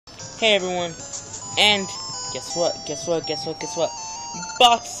Hey everyone, and guess what?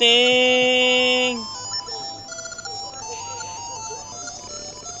 Boxing!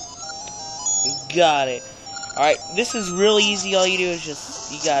 Got it. Alright, this is really easy. All you do is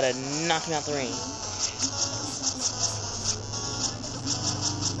you gotta knock him out the ring.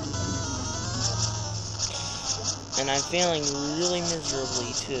 And I'm failing really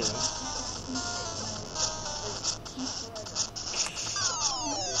miserably, too.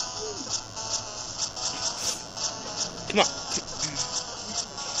 Come on.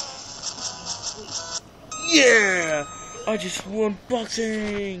 Yeah! I just won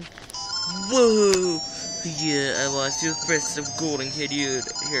boxing! Whoa! Yeah, I lost your first of golden kid. Here,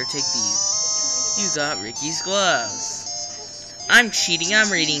 take these. You got Ricky's gloves. I'm cheating. I'm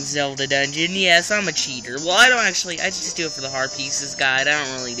reading Zelda Dungeon. Yes, I'm a cheater. Well, I just do it for the hard pieces guide. I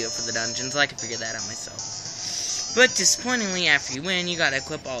don't really do it for the dungeons. I can figure that out myself. But disappointingly, after you win, you gotta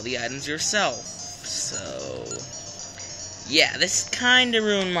equip all the items yourself. So, yeah, this kinda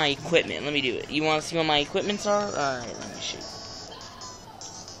ruined my equipment. Let me do it. You wanna see what my equipments are? Alright, let me shoot.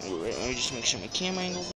 Wait, let me just make sure my camera angle's